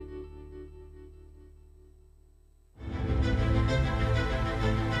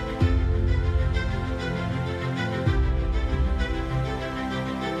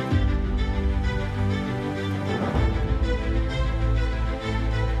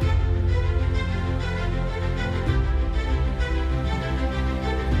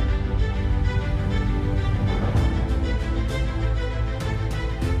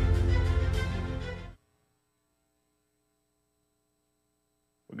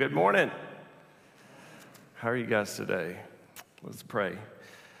Good morning. How are you guys today? Let's pray.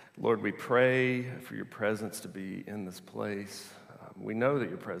 Lord, we pray for your presence to be in this place. We know that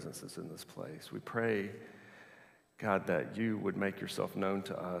your presence is in this place. We pray, God, that you would make yourself known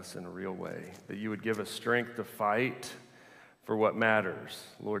to us in a real way, that you would give us strength to fight for what matters.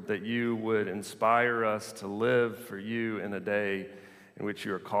 Lord, that you would inspire us to live for you in a day in which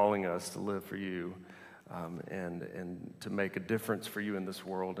you are calling us to live for you. And to make a difference for you in this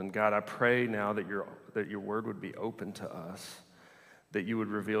world. And God, I pray now that your word would be open to us, that you would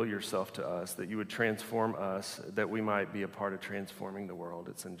reveal yourself to us, that you would transform us, that we might be a part of transforming the world.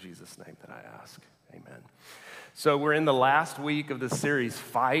 It's in Jesus' name that I ask. Amen. So we're in the last week of the series,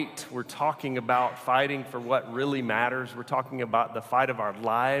 Fight. We're talking about fighting for what really matters. We're talking about the fight of our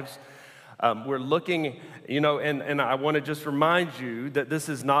lives. We're looking, and I want to just remind you that this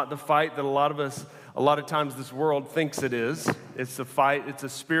is not the fight that a lot of times this world thinks it is. It's a fight, it's a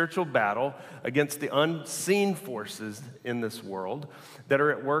spiritual battle against the unseen forces in this world that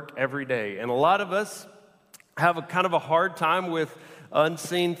are at work every day. And a lot of us have a kind of a hard time with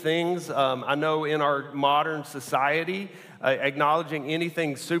unseen things. I know in our modern society, acknowledging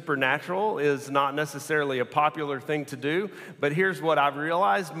anything supernatural is not necessarily a popular thing to do. But here's what I've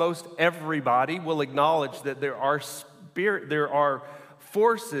realized. Most everybody will acknowledge that there are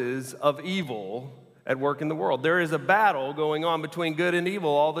forces of evil at work in the world. There is a battle going on between good and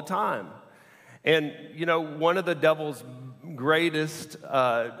evil all the time. And, one of the devil's greatest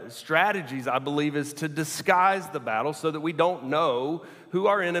strategies, I believe, is to disguise the battle so that we don't know who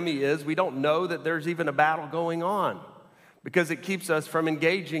our enemy is. We don't know that there's even a battle going on because it keeps us from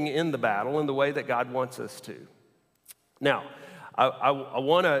engaging in the battle in the way that God wants us to. Now, I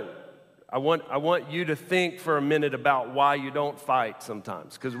want you to think for a minute about why you don't fight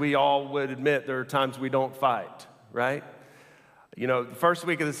sometimes, because we all would admit there are times we don't fight, right? The first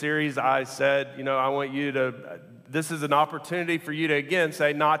week of the series, I said, I want you to, this is an opportunity for you to, again,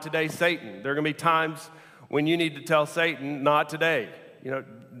 say, not today, Satan. There are going to be times when you need to tell Satan, not today,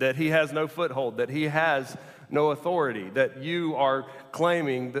 that he has no foothold, that he has no authority, that you are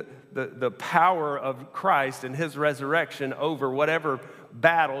claiming the power of Christ and his resurrection over whatever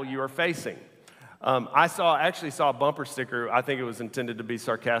battle you are facing. I actually saw a bumper sticker. I think it was intended to be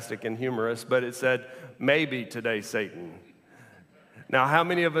sarcastic and humorous, but it said, maybe today, Satan. Now, how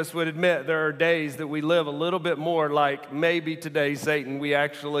many of us would admit there are days that we live a little bit more like maybe today, Satan? We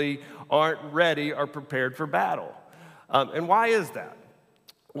actually aren't ready or prepared for battle. And why is that?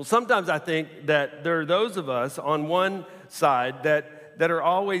 Well, sometimes I think that there are those of us on one side that are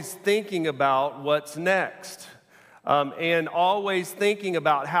always thinking about what's next. And always thinking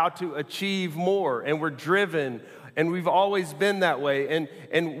about how to achieve more, and we're driven, and we've always been that way.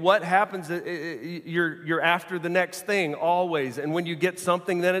 And what happens? You're after the next thing always, and when you get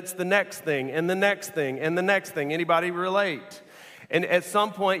something, then it's the next thing, and the next thing, and the next thing. Anybody relate? And at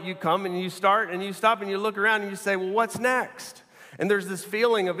some point, you come and you start, and you stop, and you look around, and you say, "Well, what's next?" And there's this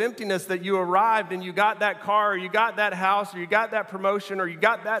feeling of emptiness that you arrived and you got that car, or you got that house, or you got that promotion, or you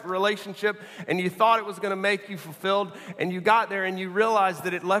got that relationship, and you thought it was going to make you fulfilled, and you got there and you realized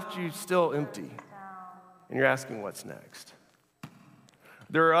that it left you still empty. And you're asking, what's next?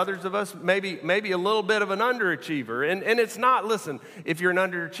 There are others of us, maybe a little bit of an underachiever. And it's not, listen, if you're an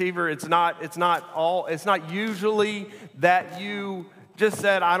underachiever, it's not usually that you just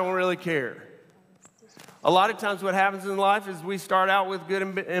said, I don't really care. A lot of times what happens in life is we start out with good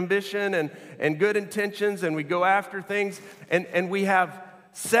ambition and good intentions, and we go after things, and we have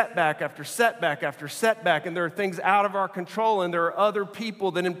setback after setback after setback, and there are things out of our control, and there are other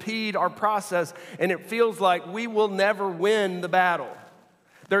people that impede our process, and it feels like we will never win the battle.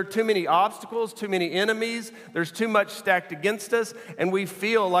 There are too many obstacles, too many enemies, there's too much stacked against us, and we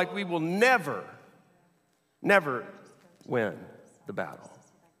feel like we will never win the battle.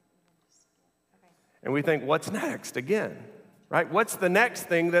 And we think, what's next again, right? What's the next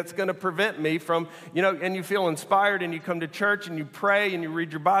thing that's going to prevent me from, and you feel inspired and you come to church and you pray and you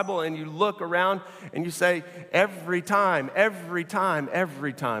read your Bible and you look around and you say, every time,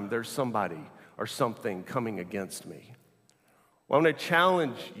 there's somebody or something coming against me. Well, I'm going to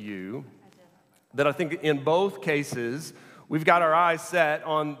challenge you that I think in both cases, we've got our eyes set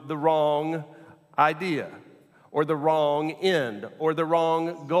on the wrong idea, or the wrong end, or the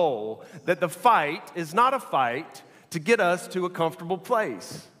wrong goal, that the fight is not a fight to get us to a comfortable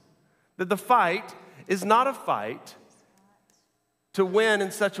place, that the fight is not a fight to win in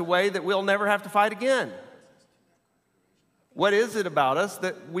such a way that we'll never have to fight again. What is it about us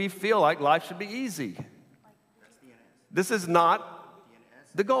that we feel like life should be easy? This is not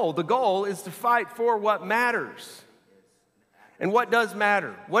the goal. The goal is to fight for what matters. And what does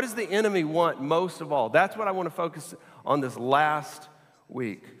matter? What does the enemy want most of all? That's what I want to focus on this last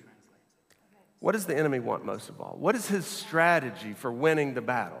week. What does the enemy want most of all? What is his strategy for winning the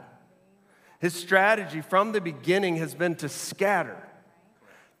battle? His strategy from the beginning has been to scatter,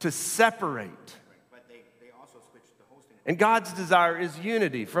 to separate. And God's desire is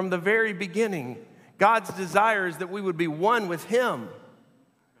unity. From the very beginning, God's desire is that we would be one with him,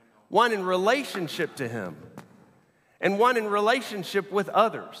 one in relationship to him, and one in relationship with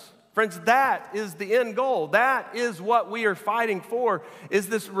others. Friends, that is the end goal. That is what we are fighting for, is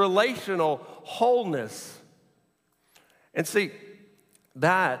this relational wholeness. And see,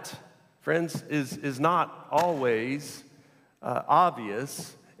 that, friends, is not always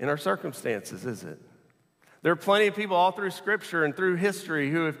obvious in our circumstances, is it? There are plenty of people all through Scripture and through history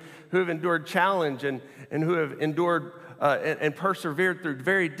who have endured challenge and who have endured and persevered through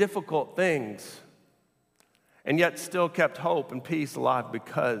very difficult things, and yet still kept hope and peace alive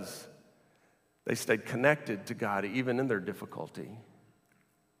because they stayed connected to God even in their difficulty.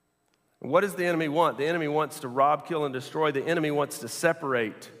 What does the enemy want? The enemy wants to rob, kill, and destroy. The enemy wants to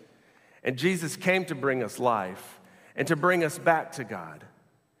separate. And Jesus came to bring us life and to bring us back to God.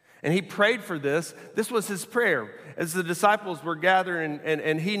 And he prayed for this. This was his prayer. As the disciples were gathering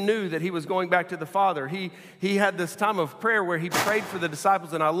and he knew that he was going back to the Father, he had this time of prayer where he prayed for the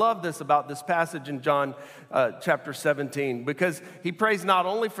disciples. And I love this about this passage in John chapter 17, because he prays not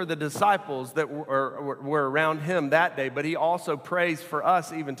only for the disciples that were around him that day, but he also prays for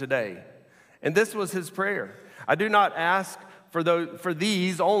us even today. And this was his prayer. I do not ask for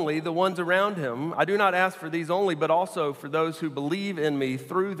these only, the ones around him. I do not ask for these only, but also for those who believe in me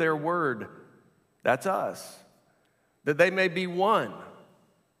through their word. That's us. That they may be one.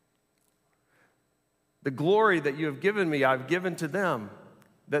 The glory that you have given me, I've given to them.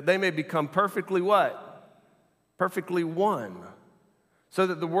 That they may become perfectly what? Perfectly one. So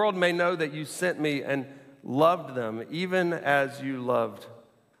that the world may know that you sent me and loved them, even as you loved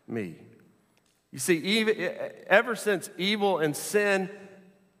me. You see, ever since evil and sin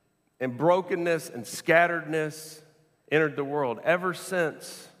and brokenness and scatteredness entered the world, ever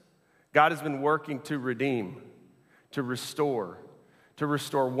since, God has been working to redeem, to restore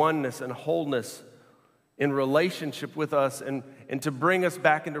oneness and wholeness in relationship with us and to bring us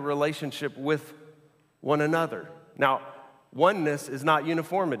back into relationship with one another. Now, oneness is not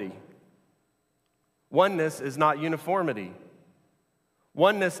uniformity. Oneness is not uniformity.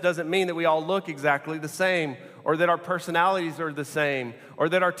 Oneness doesn't mean that we all look exactly the same, or that our personalities are the same, or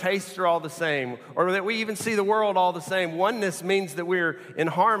that our tastes are all the same, or that we even see the world all the same. Oneness means that we're in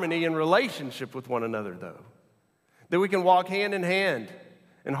harmony in relationship with one another, though. That we can walk hand in hand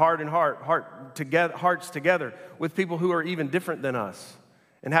and hearts together with people who are even different than us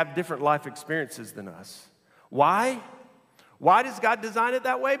and have different life experiences than us. Why? Why does God design it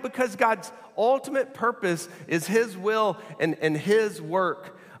that way? Because God's ultimate purpose is his will and his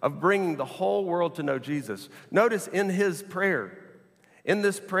work of bringing the whole world to know Jesus. Notice in his prayer, in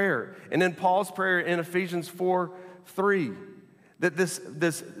this prayer, and in Paul's prayer in Ephesians 4:3, that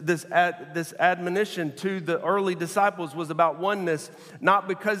this admonition to the early disciples was about oneness, not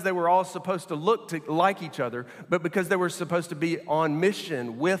because they were all supposed to look like each other, but because they were supposed to be on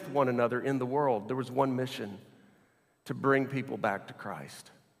mission with one another in the world. There was one mission: to bring people back to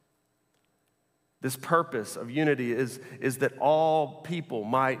Christ. This purpose of unity is that all people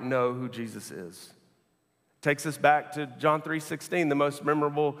might know who Jesus is. Takes us back to John 3:16, the most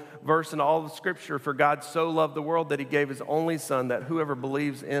memorable verse in all of Scripture. For God so loved the world that he gave his only Son, that whoever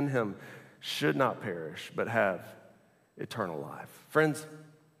believes in him should not perish, but have eternal life. Friends,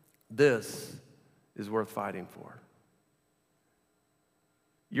 this is worth fighting for.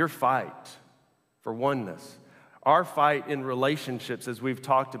 Your fight for oneness, our fight in relationships, as we've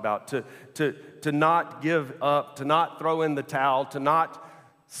talked about, to not give up, to not throw in the towel, to not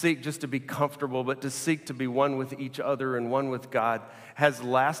seek just to be comfortable, but to seek to be one with each other and one with God, has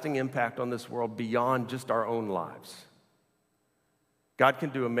lasting impact on this world beyond just our own lives. God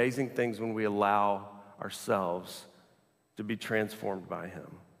can do amazing things when we allow ourselves to be transformed by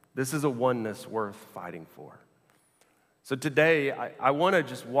him. This is a oneness worth fighting for. So today, I want to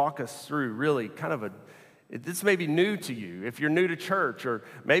just walk us through really kind of this may be new to you if you're new to church, or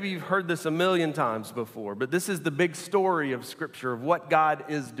maybe you've heard this a million times before, but this is the big story of Scripture of what God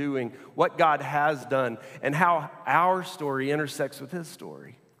is doing, what God has done, and how our story intersects with his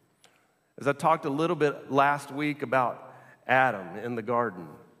story. As I talked a little bit last week about Adam in the garden.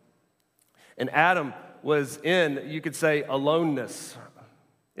 And Adam was in, you could say, aloneness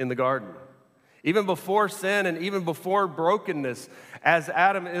in the garden. Even before sin and even before brokenness, as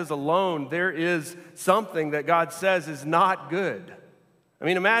Adam is alone, there is something that God says is not good. I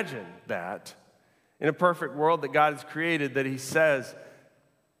mean, imagine that. In a perfect world that God has created, that he says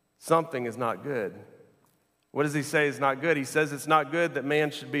something is not good. What does he say is not good? He says it's not good that man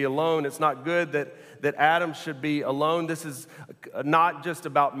should be alone. It's not good that Adam should be alone. This is not just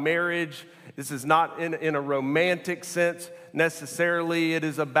about marriage. This is not in a romantic sense necessarily. It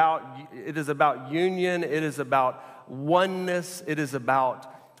is about union. It is about oneness. It is about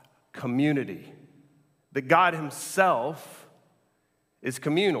community. That God himself is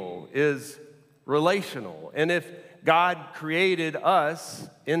communal, is relational. And if God created us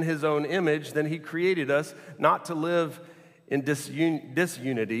in his own image, then he created us not to live in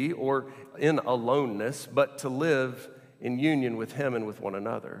disunity or in aloneness, but to live in union with him and with one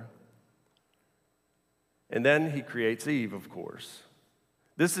another. And then he creates Eve, of course.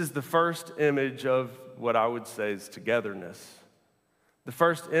 This is the first image of what I would say is togetherness. The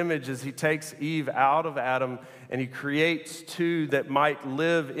first image is he takes Eve out of Adam and he creates two that might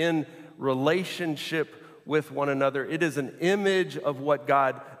live in relationship with one another. It is an image of what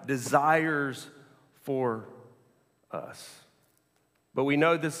God desires for us. But we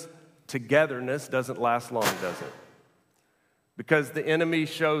know this togetherness doesn't last long, does it? Because the enemy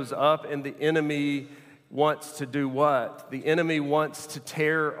shows up and the enemy wants to do what? The enemy wants to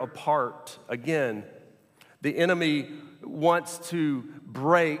tear apart again. The enemy wants to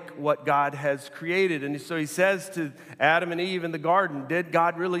break what God has created. And so he says to Adam and Eve in the garden, did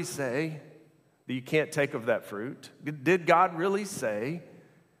God really say that you can't take of that fruit? Did God really say,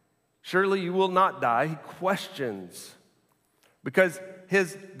 surely you will not die? He questions. Because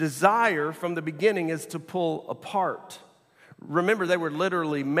his desire from the beginning is to pull apart. Remember, they were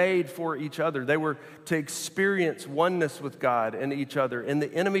literally made for each other. They were to experience oneness with God and each other. And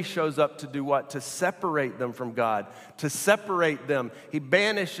the enemy shows up to do what? To separate them from God, to separate them. He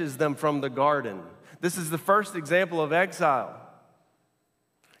banishes them from the garden. This is the first example of exile.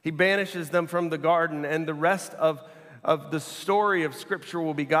 He banishes them from the garden, and the rest of the story of Scripture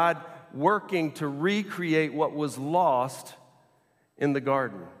will be God working to recreate what was lost in the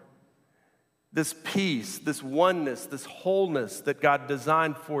garden. This peace, this oneness, this wholeness that God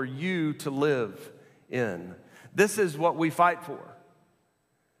designed for you to live in. This is what we fight for.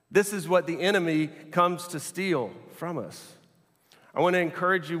 This is what the enemy comes to steal from us. I want to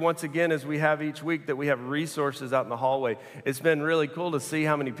encourage you once again, as we have each week, that we have resources out in the hallway. It's been really cool to see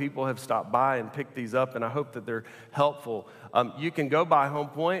how many people have stopped by and picked these up, and I hope that they're helpful. You can go by Home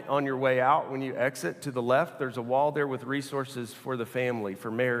Point on your way out. When you exit to the left, there's a wall there with resources for the family,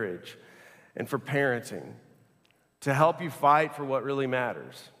 for marriage, and for parenting, to help you fight for what really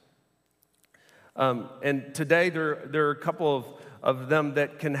matters. And today there are a couple of them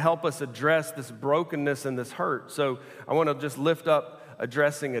that can help us address this brokenness and this hurt. So I want to just lift up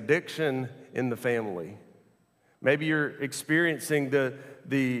addressing addiction in the family. Maybe you're experiencing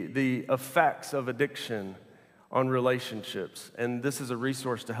the effects of addiction on relationships, and this is a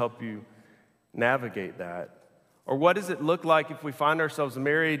resource to help you navigate that. Or what does it look like if we find ourselves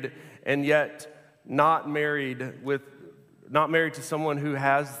married and yet not married to someone who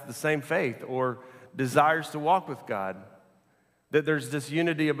has the same faith or desires to walk with God? That there's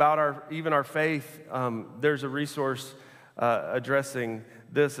disunity about our faith. There's a resource addressing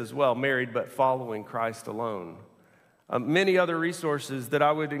this as well, married but following Christ alone. Many other resources that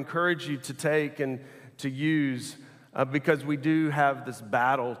I would encourage you to take and to use because we do have this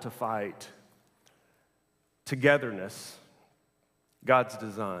battle to fight. Togetherness, God's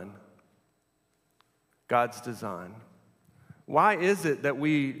design. God's design. Why is it that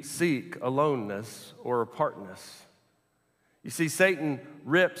we seek aloneness or apartness? You see, Satan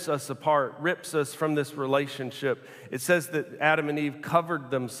rips us apart, rips us from this relationship. It says that Adam and Eve covered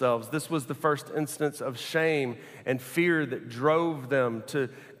themselves. This was the first instance of shame and fear that drove them to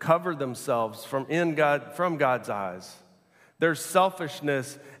cover themselves from God's eyes. There's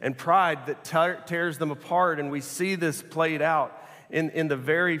selfishness and pride that tears them apart, and we see this played out in the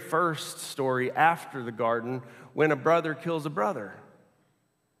very first story after the garden when a brother kills a brother.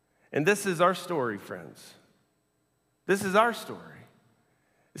 And this is our story, friends. This is our story.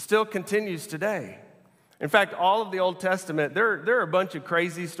 It still continues today. In fact, all of the Old Testament, there are a bunch of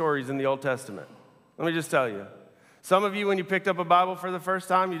crazy stories in the Old Testament. Let me just tell you. Some of you, when you picked up a Bible for the first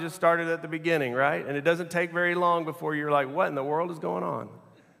time, you just started at the beginning, right? And it doesn't take very long before you're like, what in the world is going on?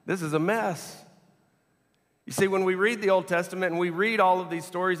 This is a mess. You see, when we read the Old Testament and we read all of these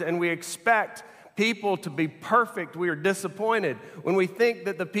stories and we expect people to be perfect, we are disappointed. When we think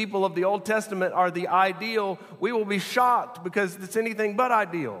that the people of the Old Testament are the ideal, we will be shocked because it's anything but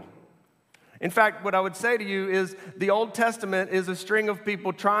ideal. In fact, what I would say to you is the Old Testament is a string of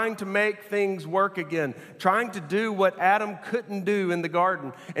people trying to make things work again, trying to do what Adam couldn't do in the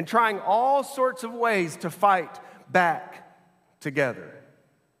garden, and trying all sorts of ways to fight back together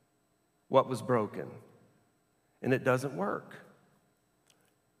what was broken. And it doesn't work.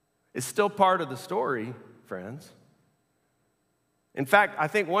 It's still part of the story, friends. In fact, I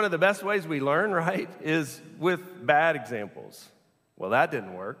think one of the best ways we learn, right, is with bad examples. Well, that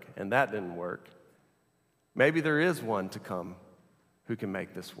didn't work, and that didn't work. Maybe there is one to come who can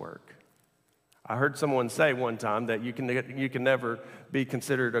make this work. I heard someone say one time that you can never be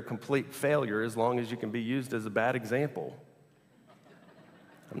considered a complete failure as long as you can be used as a bad example.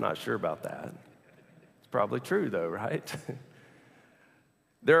 I'm not sure about that. It's probably true, though, right?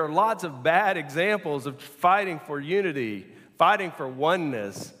 There are lots of bad examples of fighting for unity, fighting for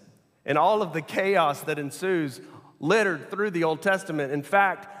oneness, and all of the chaos that ensues littered through the Old Testament. In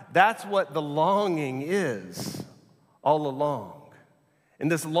fact, that's what the longing is all along.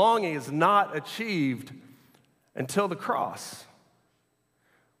 And this longing is not achieved until the cross.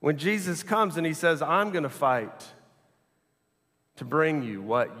 When Jesus comes and he says, I'm going to fight to bring you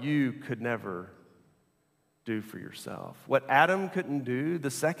what you could never do for yourself. What Adam couldn't do,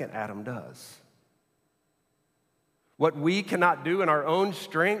 the second Adam does. What we cannot do in our own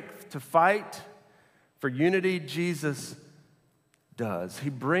strength to fight for unity, Jesus does. He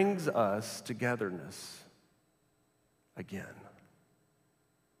brings us togetherness again.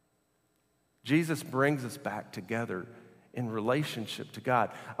 Jesus brings us back together in relationship to God.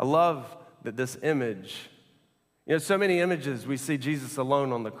 I love that this image, so many images we see Jesus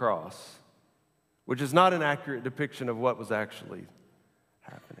alone on the cross, which is not an accurate depiction of what was actually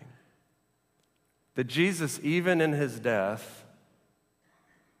happening. That Jesus, even in his death,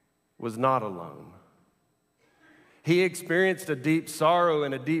 was not alone. He experienced a deep sorrow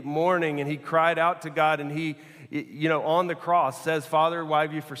and a deep mourning, and he cried out to God, and he, on the cross says, Father, why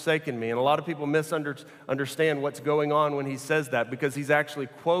have you forsaken me? And a lot of people misunderstand what's going on when he says that, because he's actually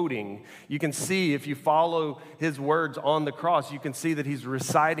quoting. You can see, if you follow his words on the cross, you can see that he's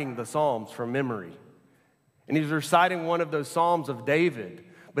reciting the Psalms from memory. And he's reciting one of those Psalms of David,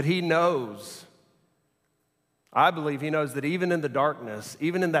 but he knows, I believe he knows that even in the darkness,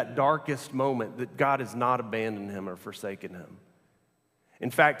 even in that darkest moment, that God has not abandoned him or forsaken him.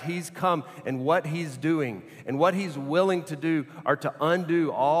 In fact, he's come, and what he's doing and what he's willing to do are to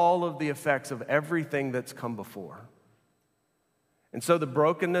undo all of the effects of everything that's come before. And so the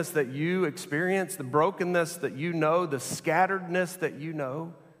brokenness that you experience, the brokenness that you know, the scatteredness that you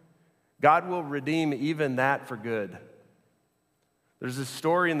know, God will redeem even that for good. There's a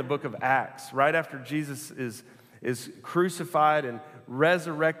story in the book of Acts, right after Jesus is crucified and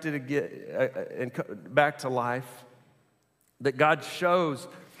resurrected again and back to life, that God shows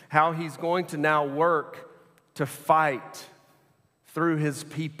how he's going to now work to fight through his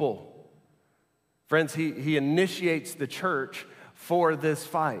people. Friends, he initiates the church for this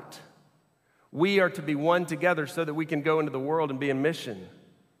fight. We are to be one together so that we can go into the world and be in mission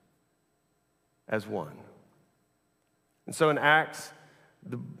as one. And so in Acts,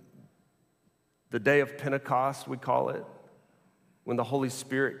 the day of Pentecost, we call it, when the Holy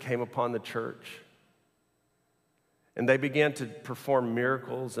Spirit came upon the church, and they began to perform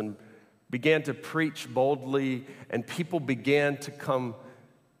miracles and began to preach boldly, and people began to come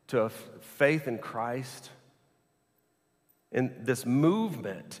to a faith in Christ. And this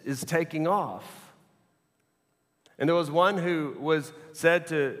movement is taking off. And there was one who was said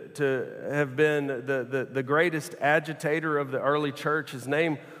to have been the greatest agitator of the early church. His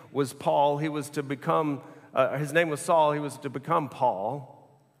name was Paul. He was to become, his name was Saul. He was to become Paul.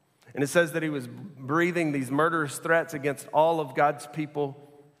 And it says that he was breathing these murderous threats against all of God's people.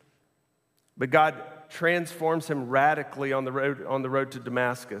 But God transforms him radically on the road to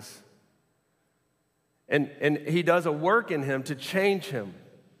Damascus. And he does a work in him to change him.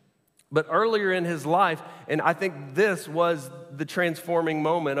 But earlier in his life, and I think this was the transforming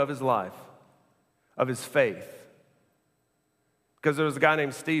moment of his life, of his faith. Because there was a guy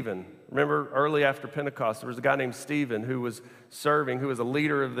named Stephen. Remember, early after Pentecost, there was a guy named Stephen who was serving, who was a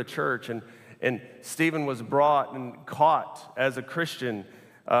leader of the church. And Stephen was brought and caught as a Christian.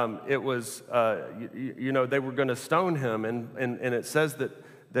 It was, they were going to stone him. And it says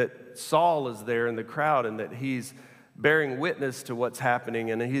that Saul is there in the crowd and that he's bearing witness to what's happening,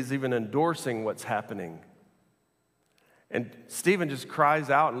 and he's even endorsing what's happening. And Stephen just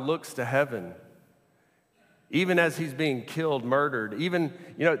cries out and looks to heaven, even as he's being killed, murdered. Even,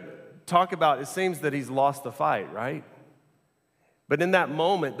 talk about, it seems that he's lost the fight, right? But in that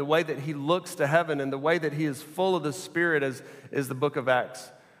moment, the way that he looks to heaven and the way that he is full of the Spirit, as the book of Acts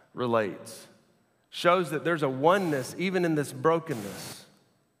relates, shows that there's a oneness even in this brokenness.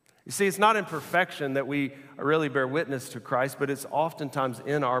 You see, it's not in perfection that we really bear witness to Christ, but it's oftentimes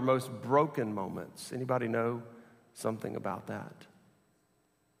in our most broken moments. Anybody know something about that?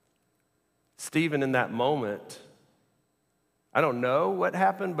 Stephen, in that moment, I don't know what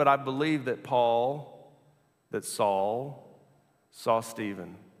happened, but I believe that Saul saw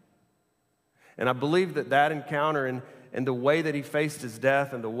Stephen. And I believe that encounter and the way that he faced his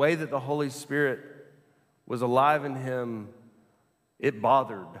death and the way that the Holy Spirit was alive in him, it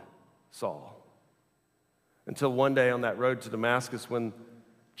bothered Saul. Until one day on that road to Damascus when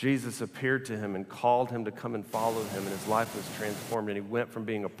Jesus appeared to him and called him to come and follow him, and his life was transformed, and he went from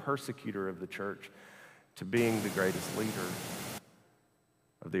being a persecutor of the church to being the greatest leader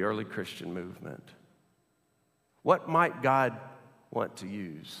of the early Christian movement. What might God want to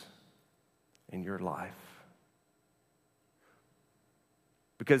use in your life?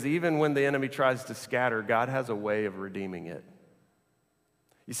 Because even when the enemy tries to scatter, God has a way of redeeming it.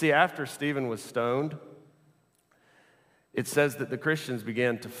 You see, after Stephen was stoned, it says that the Christians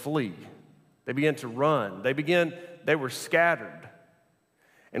began to flee. They began to run. They were scattered.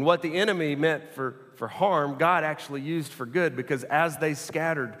 And what the enemy meant for harm, God actually used for good, because as they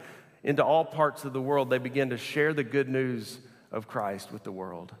scattered into all parts of the world, they began to share the good news of Christ with the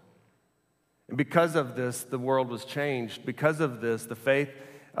world. And because of this, the world was changed. Because of this, the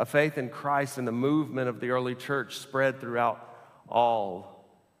faith in Christ and the movement of the early church spread throughout all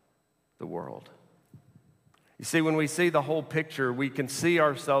the world. You see, when we see the whole picture, we can see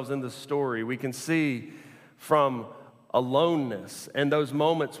ourselves in the story. We can see from aloneness and those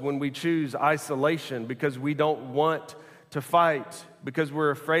moments when we choose isolation because we don't want to fight, because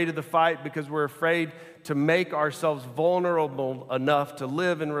we're afraid of the fight, because we're afraid to make ourselves vulnerable enough to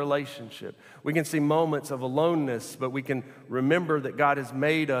live in relationship. We can see moments of aloneness, but we can remember that God has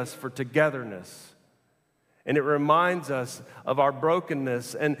made us for togetherness. And it reminds us of our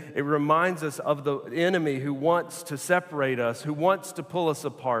brokenness, and it reminds us of the enemy who wants to separate us, who wants to pull us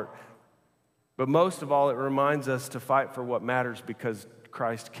apart. But most of all, it reminds us to fight for what matters, because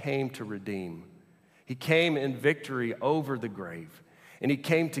Christ came to redeem. He came in victory over the grave, and he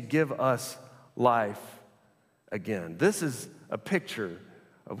came to give us life again. This is a picture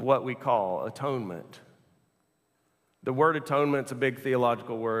of what we call atonement. The word atonement's a big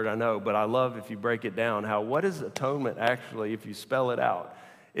theological word, I know, but I love if you break it down, what is atonement actually if you spell it out?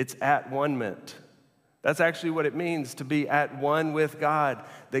 It's at one-ment. That's actually what it means to be at one with God,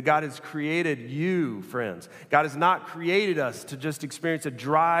 that God has created you, friends. God has not created us to just experience a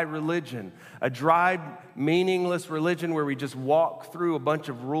dry religion, a dry, meaningless religion where we just walk through a bunch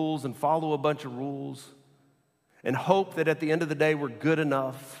of rules and follow a bunch of rules and hope that at the end of the day we're good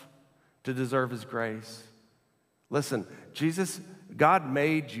enough to deserve his grace. Listen, God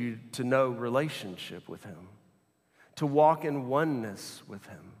made you to know relationship with him, to walk in oneness with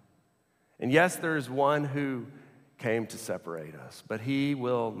him. And yes, there is one who came to separate us, but he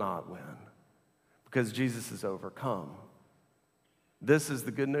will not win because Jesus has overcome. This is the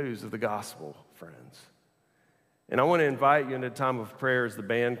good news of the gospel, friends. And I want to invite you into a time of prayer as the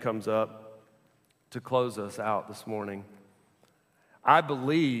band comes up to close us out this morning.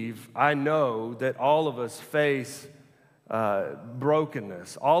 I know that all of us face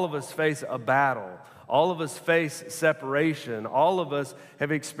brokenness. All of us face a battle. All of us face separation. All of us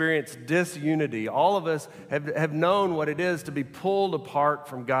have experienced disunity. All of us have known what it is to be pulled apart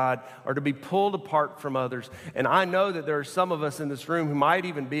from God or to be pulled apart from others. And I know that there are some of us in this room who might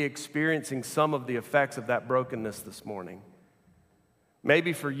even be experiencing some of the effects of that brokenness this morning.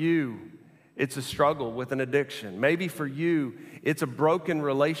 Maybe for you, it's a struggle with an addiction. Maybe for you, it's a broken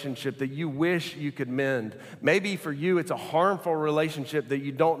relationship that you wish you could mend. Maybe for you, it's a harmful relationship that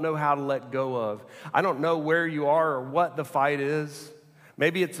you don't know how to let go of. I don't know where you are or what the fight is.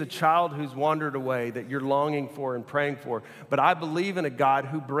 Maybe it's a child who's wandered away that you're longing for and praying for. But I believe in a God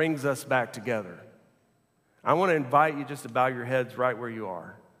who brings us back together. I want to invite you just to bow your heads right where you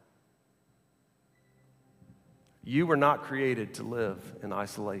are. You were not created to live in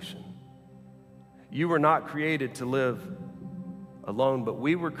isolation. You were not created to live alone, but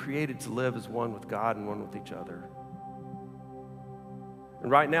we were created to live as one with God and one with each other. And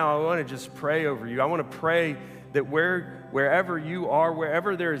right now, I want to just pray over you. I want to pray that wherever you are,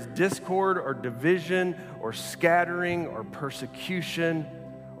 wherever there is discord or division or scattering or persecution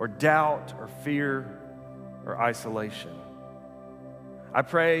or doubt or fear or isolation, I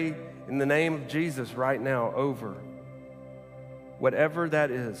pray in the name of Jesus right now over whatever that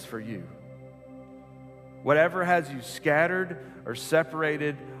is for you. Whatever has you scattered or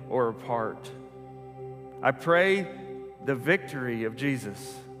separated or apart. I pray the victory of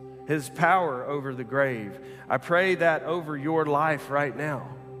Jesus, his power over the grave. I pray that over your life right now.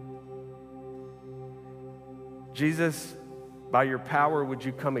 Jesus, by your power, would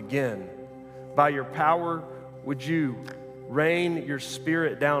you come again? By your power, would you rain your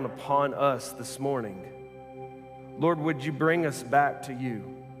Spirit down upon us this morning? Lord, would you bring us back to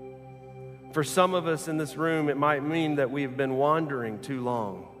you? For some of us in this room, it might mean that we've been wandering too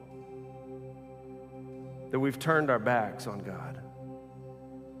long, that we've turned our backs on God.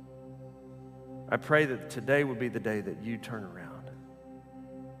 I pray that today would be the day that you turn around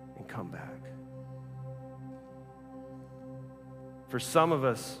and come back. For some of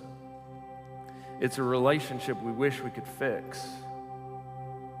us, it's a relationship we wish we could fix.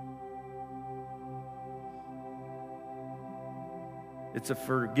 It's a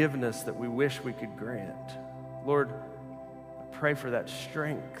forgiveness that we wish we could grant. Lord, I pray for that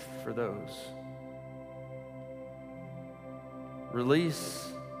strength for those. Release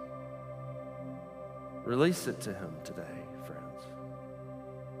it to him today, friends.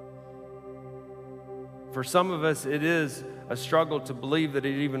 For some of us, it is a struggle to believe that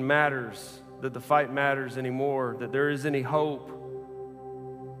it even matters, that the fight matters anymore, that there is any hope.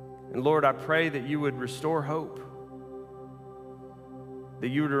 And Lord, I pray that you would restore hope, that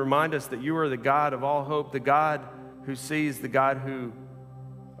you would remind us that you are the God of all hope, the God who sees, the God who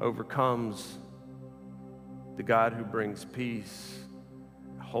overcomes, the God who brings peace,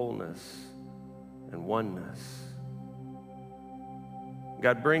 wholeness, and oneness.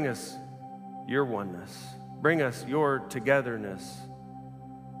 God, bring us your oneness. Bring us your togetherness.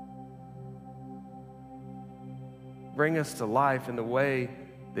 Bring us to life in the way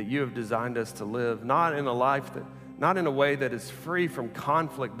that you have designed us to live, not in a way that is free from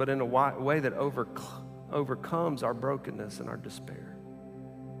conflict, but in a way that overcomes our brokenness and our despair.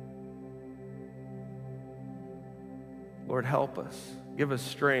 Lord, help us. Give us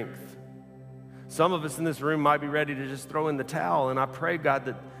strength. Some of us in this room might be ready to just throw in the towel, and I pray,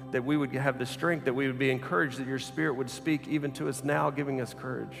 God, that we would have the strength, that we would be encouraged, that your Spirit would speak even to us now, giving us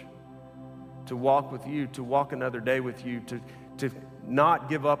courage to walk with you, to walk another day with you, to not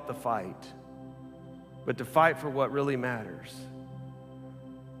give up the fight, but to fight for what really matters.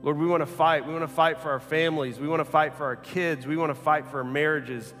 Lord, we want to fight. We want to fight for our families. We want to fight for our kids. We want to fight for our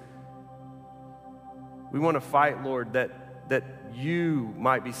marriages. We want to fight, Lord, that you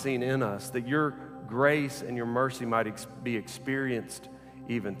might be seen in us, that your grace and your mercy might be experienced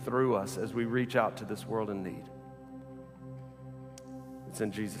even through us as we reach out to this world in need. It's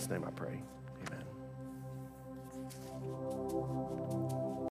in Jesus' name I pray.